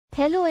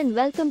Hello and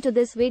welcome to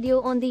this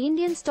video on the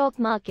Indian stock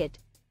market.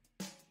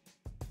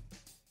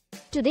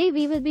 Today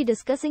we will be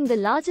discussing the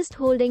largest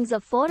holdings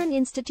of foreign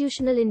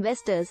institutional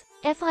investors,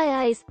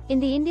 FIIs, in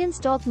the Indian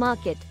stock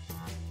market.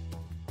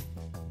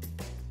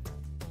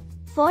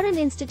 Foreign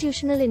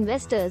institutional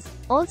investors,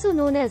 also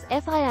known as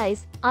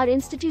FIIs, are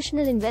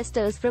institutional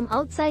investors from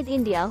outside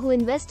India who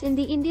invest in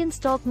the Indian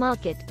stock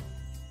market.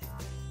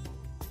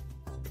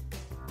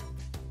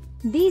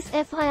 These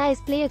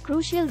FIIs play a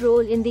crucial role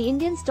in the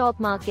Indian stock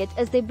market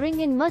as they bring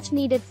in much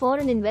needed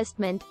foreign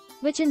investment,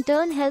 which in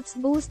turn helps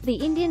boost the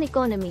Indian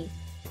economy.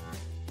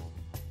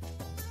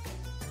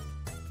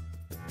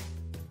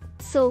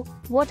 So,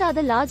 what are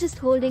the largest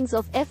holdings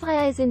of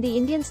FIIs in the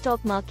Indian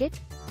stock market?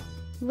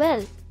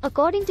 Well,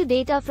 according to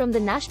data from the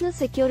National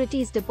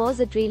Securities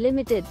Depository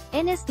Limited,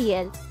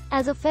 NSDL,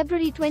 as of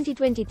February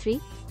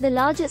 2023, the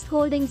largest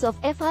holdings of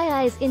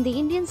FIIs in the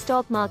Indian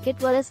stock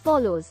market were as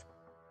follows.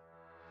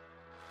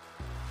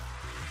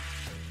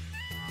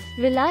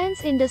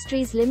 Reliance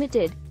Industries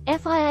Limited,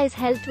 FIIs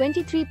held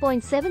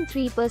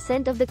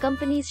 23.73% of the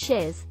company's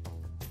shares.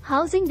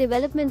 Housing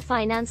Development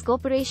Finance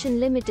Corporation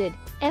Limited,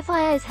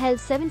 FIIs held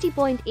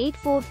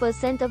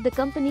 70.84% of the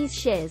company's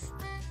shares.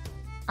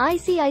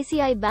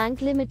 ICICI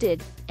Bank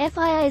Limited,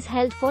 FIIs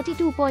held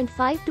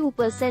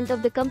 42.52%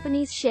 of the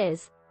company's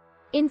shares.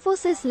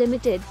 Infosys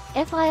Limited,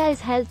 FIIs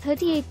held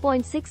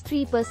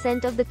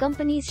 38.63% of the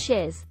company's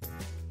shares.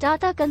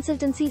 Tata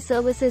Consultancy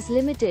Services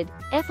Limited,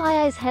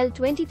 FIIs held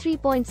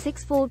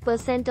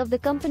 23.64% of the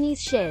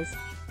company's shares.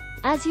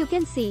 As you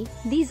can see,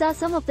 these are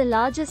some of the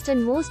largest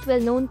and most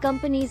well-known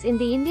companies in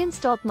the Indian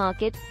stock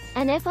market,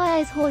 and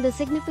FIIs hold a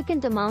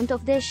significant amount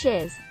of their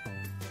shares.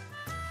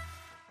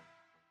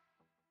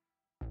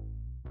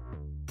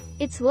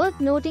 It's worth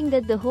noting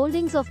that the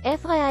holdings of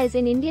FIIs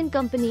in Indian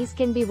companies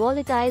can be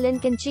volatile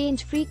and can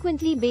change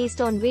frequently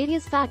based on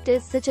various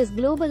factors such as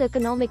global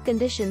economic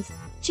conditions,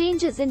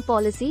 changes in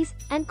policies,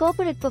 and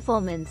corporate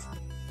performance.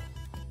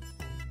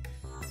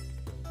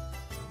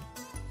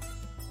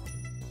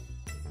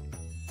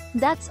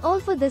 That's all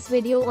for this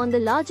video on the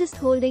largest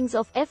holdings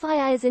of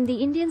FIIs in the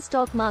Indian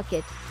stock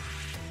market.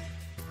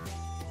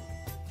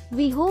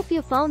 We hope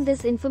you found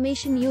this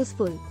information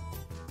useful.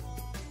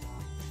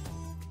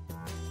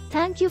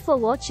 Thank you for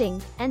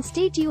watching, and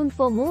stay tuned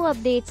for more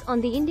updates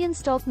on the Indian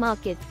stock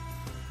market.